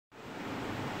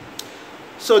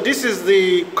So this is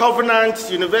the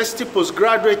Covenant University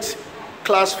Postgraduate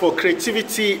class for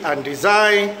creativity and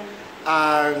design,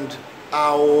 and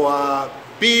our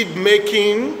bead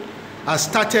making has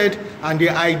started, and the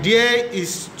idea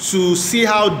is to see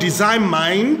how design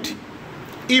mind,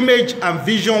 image and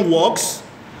vision works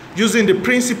using the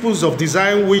principles of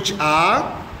design, which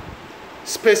are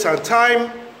space and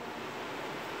time,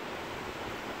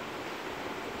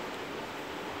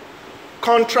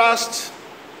 contrast,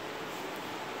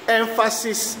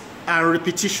 emphasis and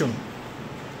repetition.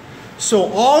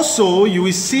 So also you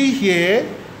will see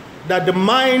here that the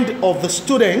mind of the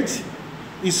student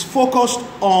is focused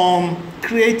on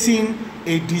creating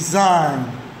a design,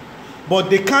 but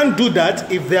they can't do that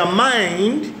if their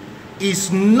mind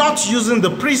is not using the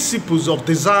principles of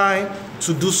design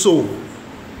to do so.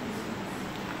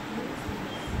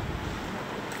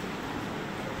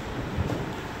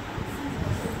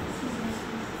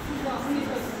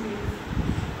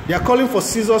 They are calling for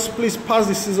scissors. Please pass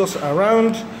the scissors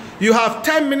around. You have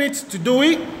 10 minutes to do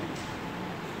it.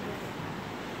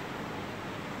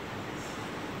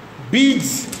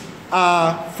 Beads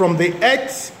are from the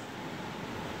earth,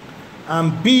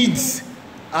 and beads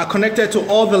are connected to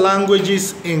all the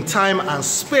languages in time and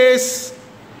space.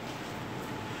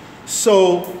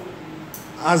 So,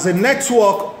 as a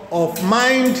network of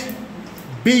mind,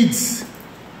 beads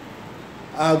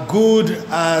are good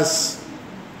as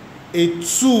a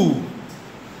tool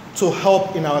to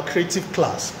help in our creative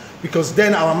class, because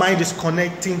then our mind is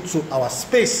connecting to our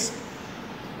space.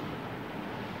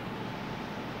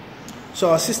 So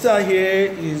our sister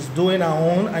here is doing her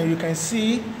own, and you can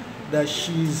see that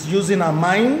she's using her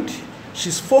mind.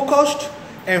 She's focused,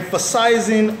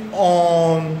 emphasizing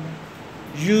on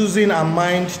using her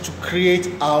mind to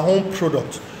create our own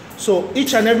product. So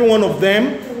each and every one of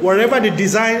them, wherever they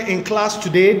design in class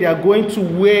today, they are going to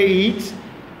wear it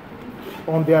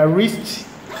on their wrist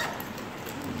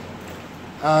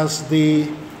as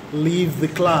they leave the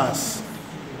class.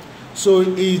 So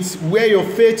it's wear your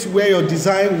faith, wear your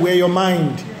design, wear your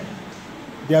mind.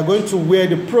 They are going to wear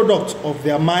the product of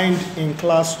their mind in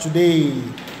class today.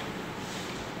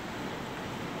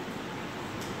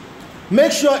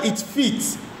 Make sure it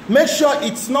fits. Make sure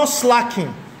it's not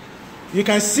slacking. You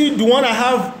can see the one I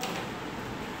have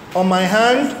on my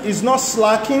hand is not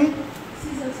slacking.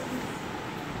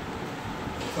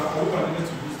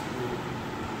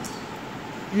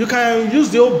 You can use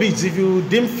the old beads if you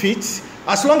didn't fit.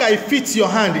 As long as it fits your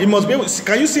hand, it must be able.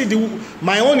 Can you see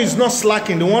my own is not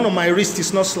slacking, the one on my wrist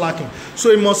is not slacking. So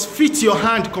it must fit your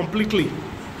hand completely.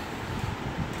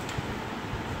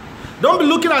 Don't be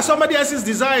looking at somebody else's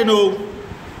design. Oh,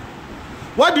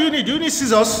 what do you need? Do you need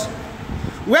scissors?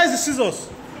 Where's the scissors?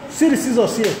 See the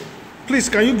scissors here. Please,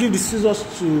 can you give the scissors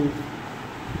to...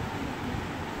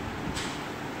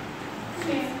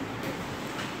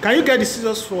 Can you get the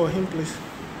scissors for him, please?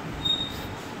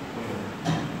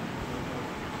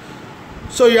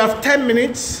 So you have 10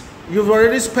 minutes. You've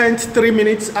already spent 3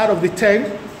 minutes out of the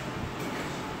 10.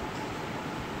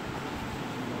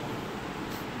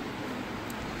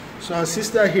 So our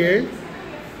sister here.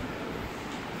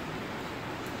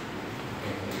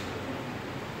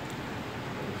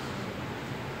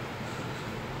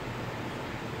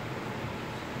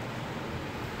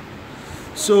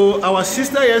 So our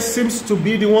sister here seems to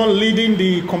be the one leading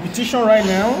the competition right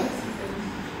now.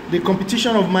 The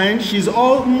competition of mind. She's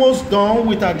almost done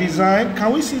with her design.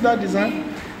 Can we see that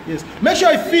design? Yes. Make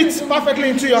sure it fits perfectly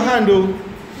into your hand, though.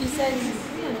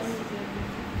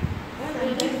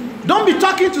 Don't be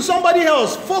talking to somebody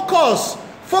else. Focus.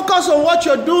 Focus on what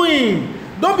you're doing.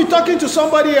 Don't be talking to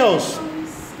somebody else.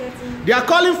 They are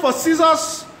calling for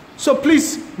scissors. So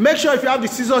please, make sure if you have the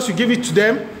scissors, you give it to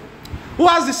them. Who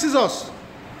has the scissors?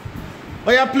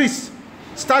 Oh yeah, please.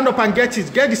 Stand up and get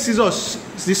it. Get the scissors.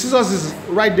 The scissors is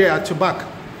right there at your back.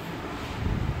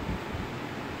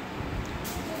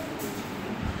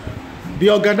 Be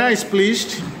organized,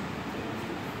 please.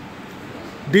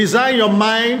 Design your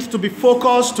mind to be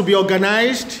focused, to be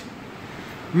organized.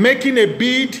 Making a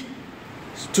bead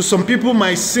to some people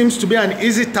might seem to be an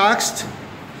easy task,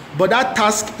 but that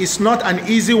task is not an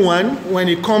easy one when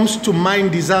it comes to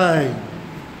mind design.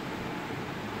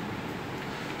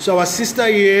 So our sister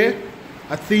here,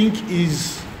 I think,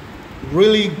 is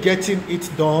really getting it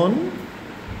done.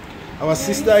 Our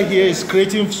sister here is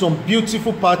creating some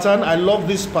beautiful pattern. I love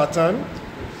this pattern.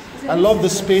 I love the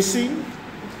spacing.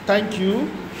 Thank you.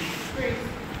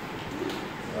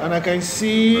 And I can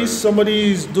see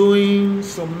somebody is doing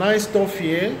some nice stuff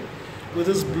here with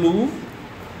this blue.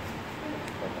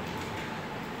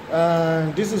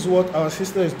 And this is what our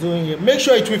sister is doing here. Make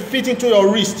sure it will fit into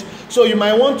your wrist. So you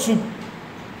might want to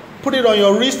put it on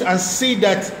your wrist and see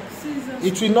that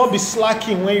it will not be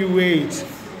slacking when you wear it.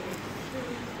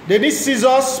 They need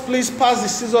scissors. Please pass the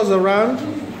scissors around.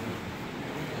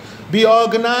 Be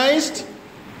organized.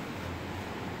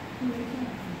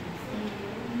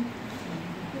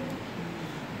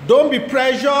 Don't be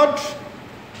pressured.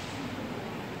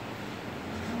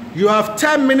 You have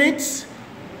 10 minutes.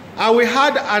 And we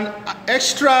had an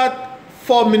extra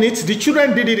 4 minutes. The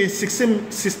children did it in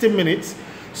 16 minutes.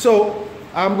 So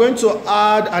I'm going to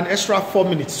add an extra 4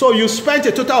 minutes. So you spent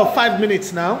a total of 5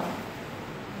 minutes now.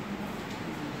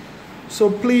 So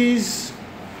please,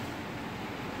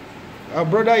 our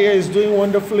brother here is doing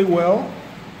wonderfully well.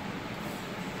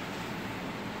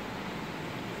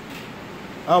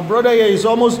 Our brother here is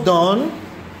almost done.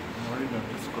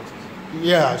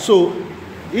 Yeah, so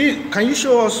can you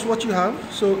show us what you have?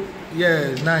 So,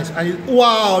 yeah, nice. And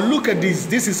wow, look at this.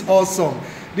 This is awesome.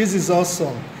 This is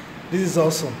awesome. This is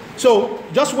awesome. So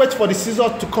just wait for the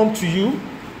scissors to come to you.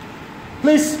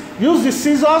 Please use the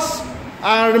scissors.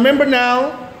 And remember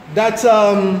now that,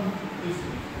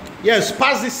 yes,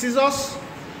 pass the scissors.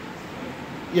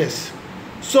 Yes.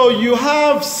 So you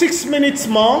have 6 minutes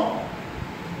more.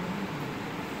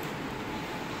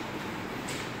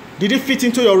 Did it fit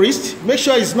into your wrist? Make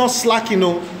sure it's not slacking.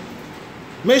 No.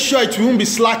 Make sure it won't be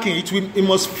slacking. It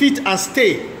must fit and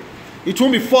stay. It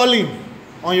won't be falling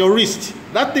on your wrist.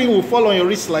 That thing will fall on your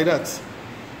wrist like that.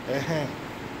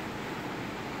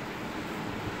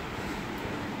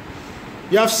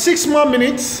 You have 6 more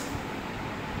minutes.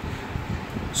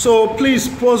 So please,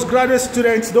 postgraduate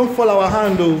students, don't fall our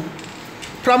hand. Oh.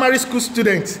 Primary school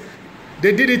students,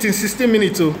 they did it in 16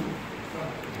 minutes. Oh.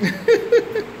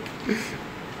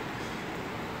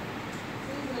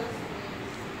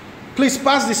 Please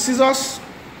pass the scissors.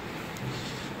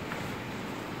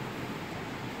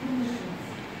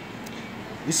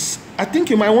 I think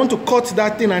you might want to cut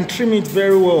that thing and trim it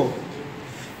very well.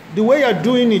 The way you're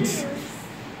doing it.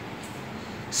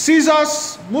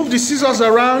 Scissors, move the scissors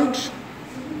around.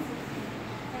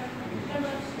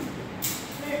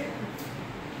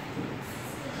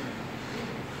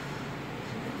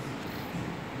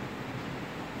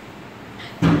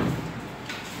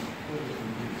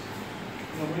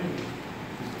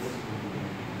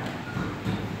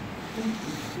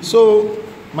 So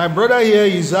my brother here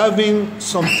is having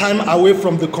some time away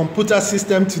from the computer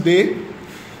system today,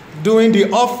 doing the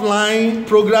offline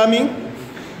programming.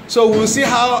 So we'll see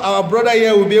how our brother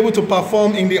here will be able to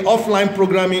perform in the offline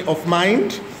programming of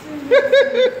mind.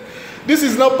 This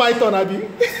is not Python, Abby.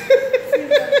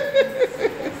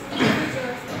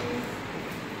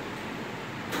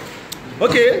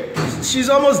 Okay, she's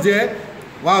almost there.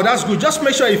 Wow, that's good. Just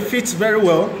make sure it fits very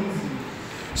well.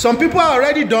 Some people are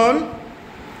already done.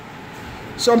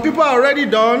 Some people are already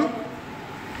done.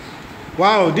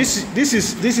 Wow, this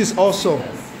is awesome.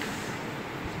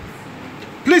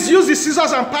 Please use the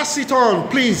scissors and pass it on,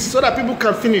 please, so that people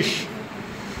can finish.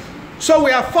 So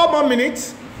we have 4 more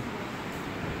minutes.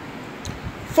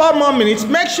 4 more minutes.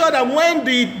 Make sure that when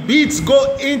the beads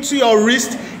go into your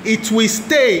wrist, it will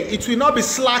stay. It will not be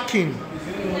slacking.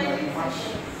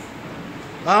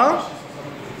 Huh?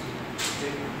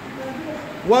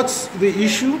 What's the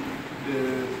issue?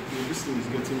 This thing is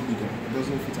getting bigger. It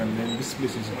doesn't fit, and then this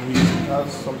place is green. It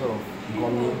has some sort of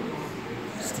gummy,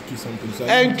 sticky something. So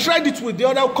and thread it with the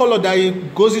other color that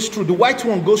it goes through. The white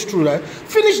one goes through, right?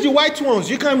 Finish the white ones.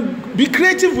 You can be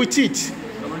creative with it.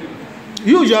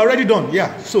 You're already done.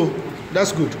 Yeah, so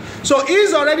that's good. So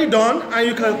he's already done, and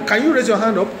you can you raise your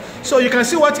hand up so you can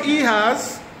see what he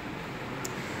has.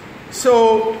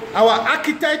 So our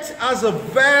architect has a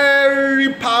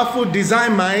very powerful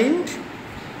design mind.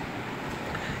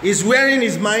 He's wearing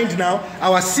his mind now.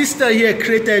 Our sister here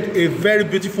created a very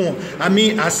beautiful one. I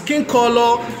mean, her skin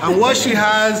color and what she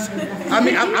has. I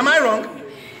mean, am I wrong?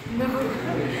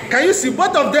 Can you see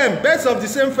both of them? Birds of the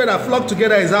same feather flock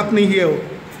together is happening here.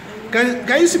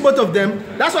 Can you see both of them?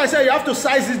 That's why I say you have to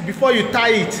size it before you tie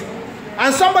it.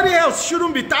 And somebody else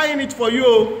shouldn't be tying it for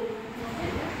you.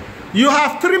 You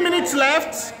have 3 minutes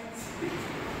left.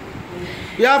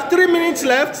 You have 3 minutes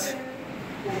left.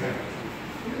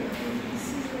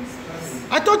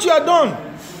 I thought you are done.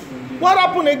 What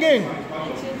happened again?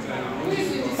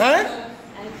 Eh?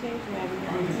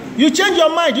 You changed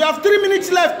your mind. You have 3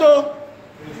 minutes left, though.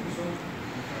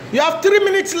 You have 3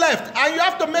 minutes left, and you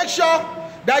have to make sure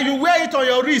that you wear it on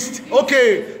your wrist.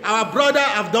 Okay, our brother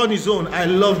have done his own. I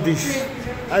love this.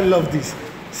 I love this.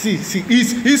 See,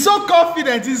 he's so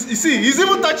confident. He's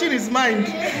even touching his mind.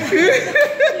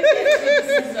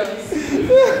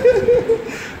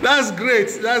 That's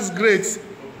great. That's great.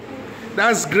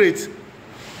 That's great.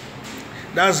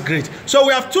 That's great. So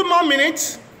we have 2 more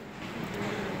minutes.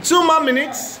 2 more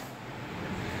minutes.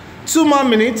 2 more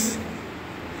minutes.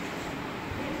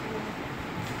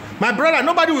 My brother,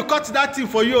 nobody will cut that thing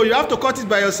for you. You have to cut it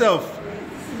by yourself.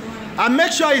 And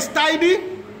make sure it's tidy.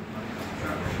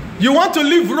 You want to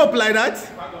leave rope like that?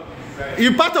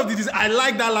 You're part of the design. I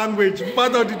like that language.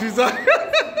 Part of the design.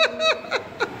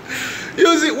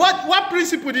 Use it. What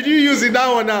principle did you use in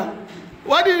that one now?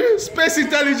 What did you? Space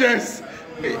intelligence.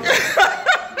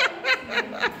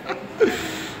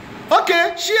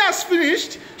 Okay, she has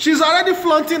finished. She's already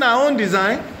flaunting her own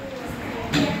design.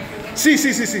 See.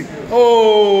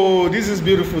 Oh, this is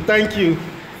beautiful. Thank you.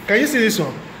 Can you see this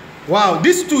one? Wow,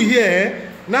 these two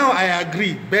here, now I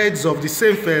agree. Birds of the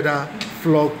same feather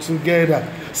flock together.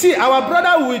 See, our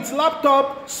brother with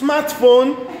laptop,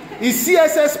 smartphone is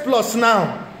CSS Plus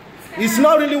now. It's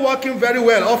not really working very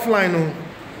well offline.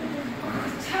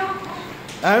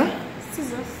 No?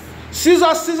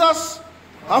 Scissors.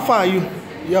 How far are you?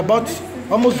 You're about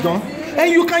almost done.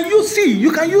 And you can use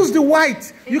the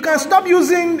white. You can stop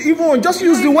using even, just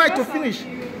use the white to finish.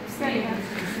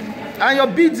 And your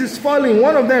beads is falling.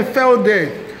 One of them fell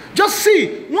there. Just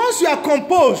see, once you are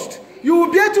composed, you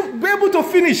will be able to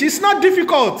finish. It's not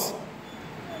difficult.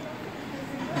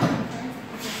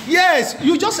 Yes,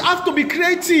 you just have to be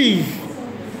creative.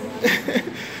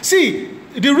 See,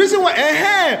 the reason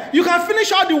why you can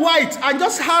finish all the white and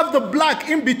just have the black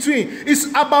in between is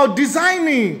about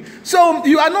designing. So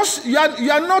you are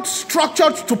not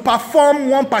structured to perform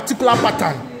one particular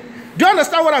pattern. Do you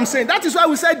understand what I'm saying? That is why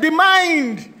we said the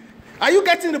mind. Are you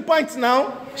getting the point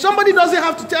now? Somebody doesn't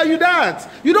have to tell you that.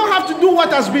 You don't have to do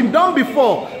what has been done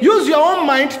before. Use your own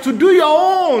mind to do your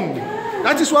own.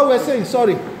 That is what we're saying.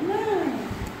 Sorry.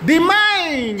 The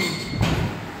mind.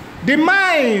 The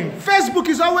mind. Facebook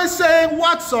is always saying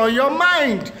what's on your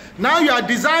mind. Now you are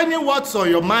designing what's on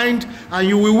your mind, and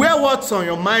you will wear what's on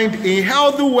your mind in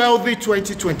Healthy Wealthy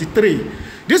 2023.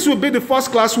 This will be the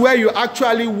first class where you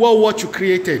actually wear what you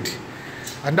created.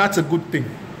 And that's a good thing.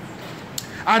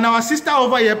 And our sister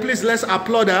over here, please let's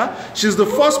applaud her. She's the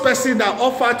first person that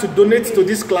offered to donate to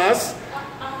this class.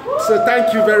 So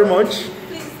thank you very much.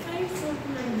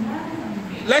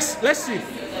 Let's see.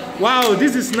 Wow,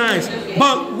 this is nice.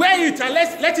 But wear it and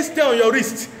let it stay on your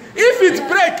wrist. If it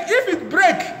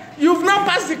break, you've not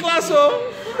passed the class,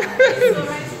 oh.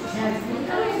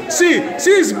 See,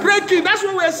 it's breaking. That's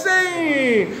what we're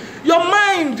saying. Your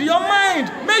mind.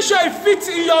 Make sure it fits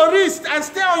in your wrist and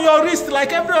stay on your wrist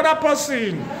like every other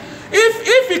person.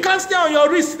 If it can't stay on your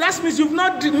wrist, that means you've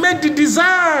not made the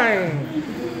design.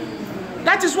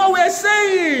 That is what we're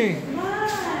saying.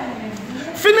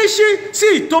 Finish it.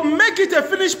 See, to make it a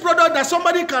finished product that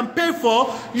somebody can pay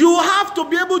for, you have to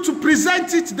be able to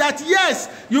present it that yes,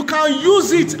 you can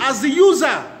use it as the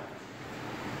user.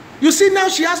 You see, now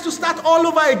she has to start all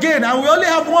over again, and we only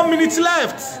have 1 minute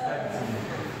left.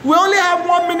 We only have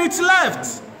 1 minute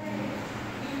left.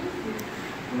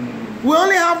 We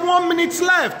only have 1 minute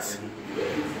left.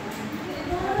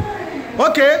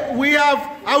 Okay,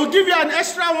 I will give you an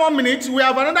extra 1 minute. We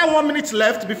have another 1 minute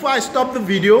left before I stop the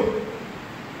video.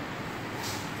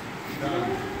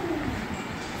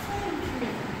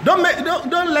 Don't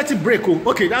let it break. Oh.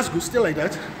 Okay, that's good. Stay like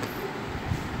that.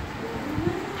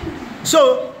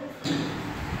 So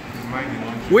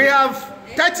we have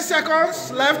 30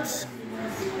 seconds left.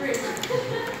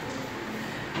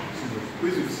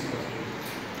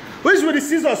 Who is with the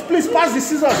scissors? Please pass the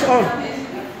scissors on.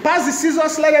 Pass the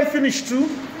scissors. Let them finish too.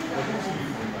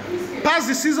 Pass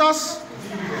the scissors.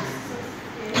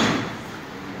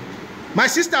 My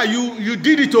sister, you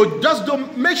did it. Or just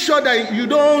don't make sure that you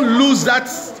don't lose that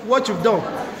what you've done.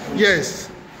 Yes.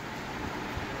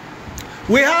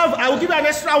 I will give you an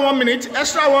extra 1 minute.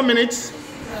 Extra 1 minute.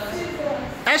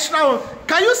 Extra one.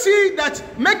 Can you see that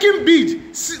making bead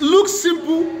looks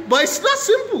simple, but it's not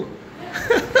simple?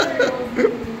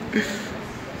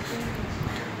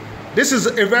 This is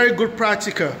a very good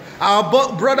practical.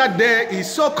 Our brother there is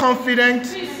so confident.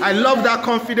 I love that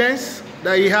confidence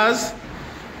that he has.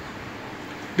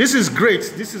 This is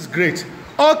great. This is great.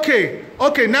 Okay,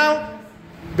 now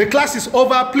the class is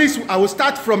over. Please, I will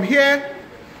start from here.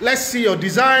 Let's see your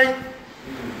design.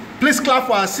 Please clap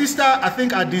for our sister. I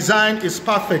think our design is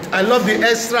perfect. I love the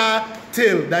extra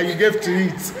tail that you gave to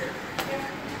it.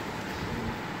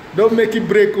 Don't make it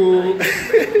break. Oh.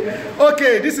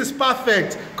 Okay, this is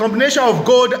perfect. Combination of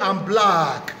gold and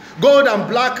black. Gold and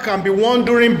black can be worn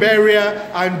during burial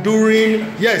and during...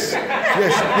 Yes.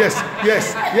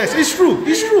 It's true.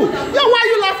 Yeah, why are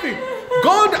you laughing?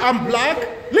 Gold and black.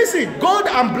 Listen, gold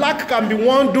and black can be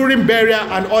worn during burial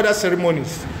and other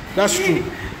ceremonies. That's true.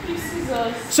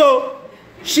 So,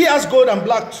 She has gold and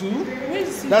black too.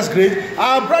 That's great.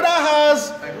 Our brother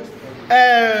has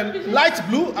light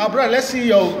blue. Our brother, let's see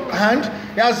your hand.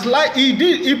 He has light.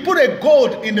 He put a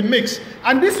gold in the mix.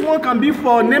 And this one can be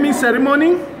for naming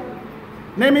ceremony.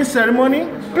 Naming ceremony.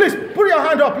 Please put your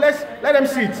hand up. Let them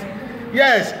see it.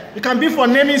 Yes, it can be for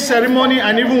naming ceremony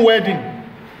and even wedding.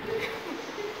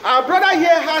 Our brother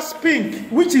here has pink,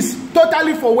 which is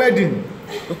totally for wedding.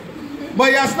 But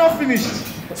he has not finished.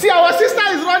 See, our sister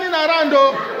is running around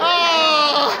though.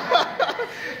 Oh.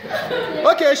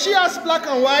 Okay, she has black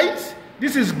and white.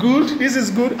 This is good. This is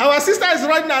good. Our sister is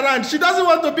running around. She doesn't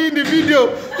want to be in the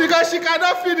video because she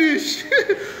cannot finish.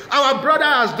 Our brother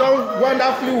has done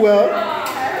wonderfully well.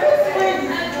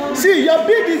 See, your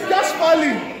bead is just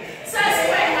falling.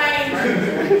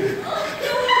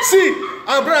 See,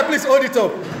 our brother, please hold it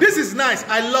up. This is nice.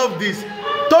 I love this.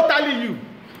 Totally you.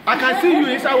 I can see you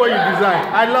inside what you design.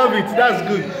 I love it. That's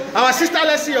good. Our sister,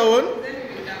 let's see your own.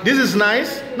 This is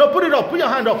nice. No, put it up. Put your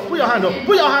hand up. Put your hand up.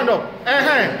 Put your hand up.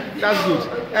 That's good.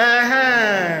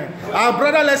 Our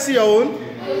brother, let's see your own.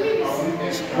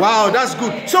 Wow, that's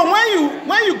good. So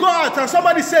when you go out and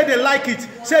somebody say they like it,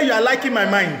 say you are liking my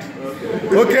mind.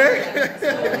 Okay?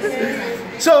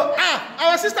 So,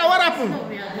 our sister, what happened?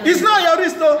 It's not your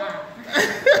wrist though.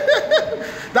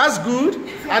 That's good.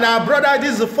 And our brother,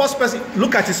 this is the first person.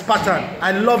 Look at his pattern.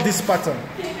 I love this pattern.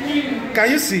 Can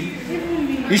you see?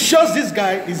 It shows this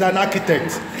guy is an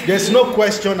architect. There's no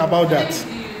question about that.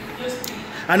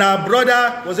 And our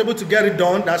brother was able to get it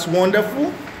done. That's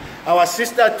wonderful. Our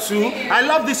sister too. I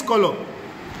love this color.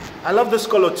 I love this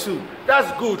color too.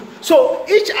 That's good. So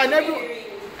each and every...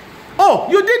 Oh,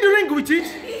 you did the ring with it?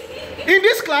 In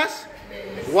this class?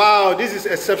 Wow, this is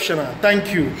exceptional.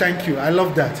 Thank you. Thank you. I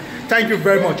love that. Thank you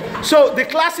very much. So the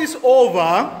class is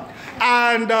over.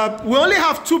 And we only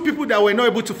have 2 people that were not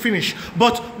able to finish.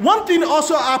 But one thing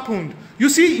also happened. You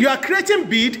see, you are creating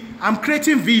bead, I'm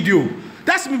creating video.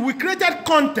 That means we created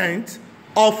content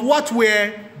of what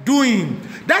we're doing.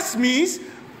 That means,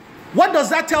 what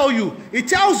does that tell you? It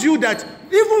tells you that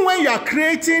even when you are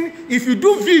creating, if you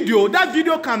do video, that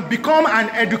video can become an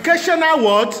educational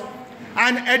what?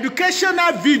 An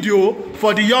educational video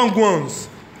for the young ones.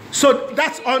 So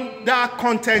that's on that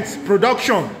content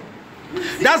production.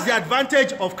 That's the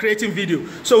advantage of creating video.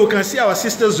 So we can see our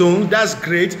sister zone. That's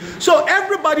great. So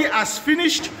everybody has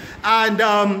finished, and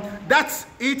that's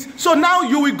it. So now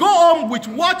you will go home with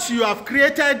what you have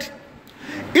created.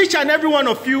 Each and every one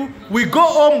of you will go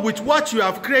home with what you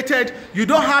have created. You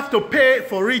don't have to pay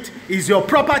for it. It's your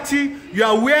property. You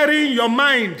are wearing your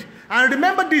mind. And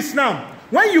remember this now.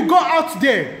 When you go out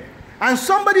there and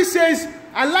somebody says,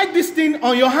 I like this thing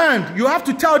on your hand, you have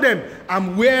to tell them,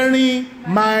 I'm wearing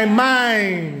my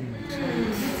mind.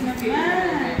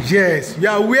 Yes, you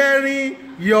are wearing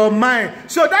your mind.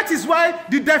 So that is why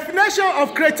the definition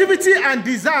of creativity and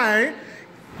design,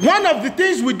 one of the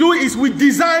things we do is we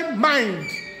design mind.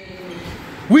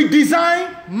 We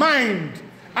design mind.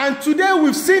 And today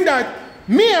we've seen that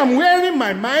me, I'm wearing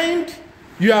my mind.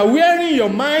 You are wearing your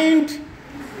mind.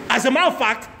 As a matter of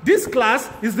fact, this class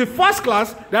is the first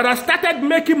class that has started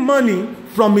making money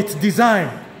from its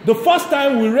design. The first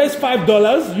time we raised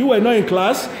 $5, you were not in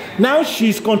class. Now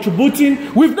she's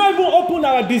contributing. We've not even opened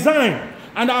our design.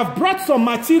 And I've brought some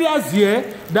materials here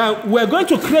that we're going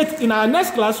to create in our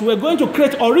next class. We're going to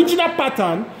create original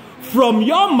pattern from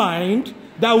your mind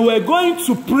that we're going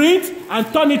to print and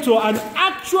turn it to an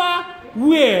actual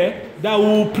wear that we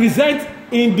will present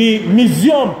in the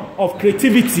Museum of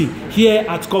Creativity here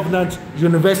at Covenant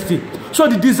University. So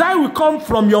the design will come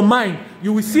from your mind.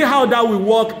 You will see how that will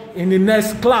work in the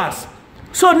next class.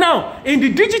 So now, in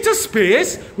the digital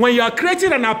space, when you are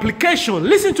creating an application,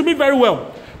 listen to me very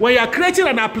well. When you are creating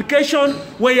an application,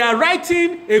 when you are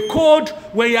writing a code,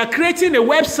 when you are creating a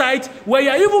website, when you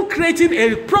are even creating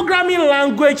a programming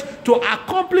language to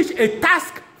accomplish a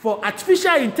task for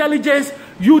artificial intelligence,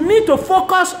 you need to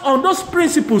focus on those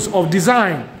principles of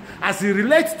design as it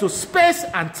relates to space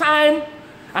and time,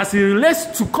 as it relates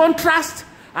to contrast,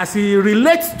 as it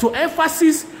relates to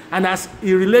emphasis, and as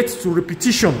it relates to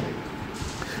repetition.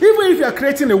 Even if you are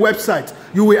creating a website,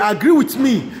 you will agree with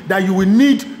me that you will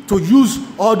need to use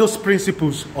all those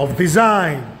principles of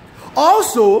design.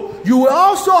 Also, you will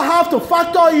also have to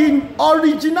factor in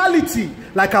originality,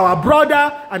 like our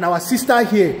brother and our sister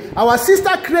here. Our sister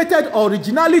created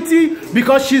originality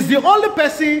because she's the only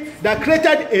person that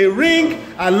created a ring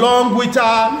along with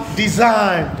her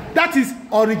design. That is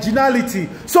originality.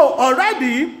 So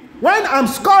already, when I'm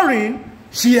scoring,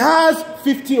 she has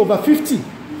 50 over 50.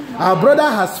 Our brother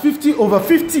has 50 over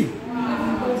 50.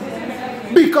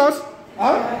 Because,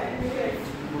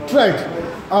 right.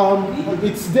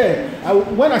 It's there.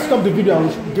 When I stop the video, I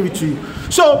will give it to you.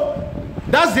 So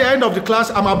that's the end of the class.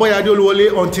 I'm Aboyade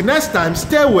Oluwole. Until next time,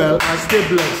 stay well and stay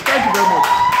blessed. Thank you very much.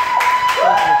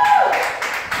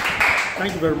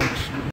 Thank you very much.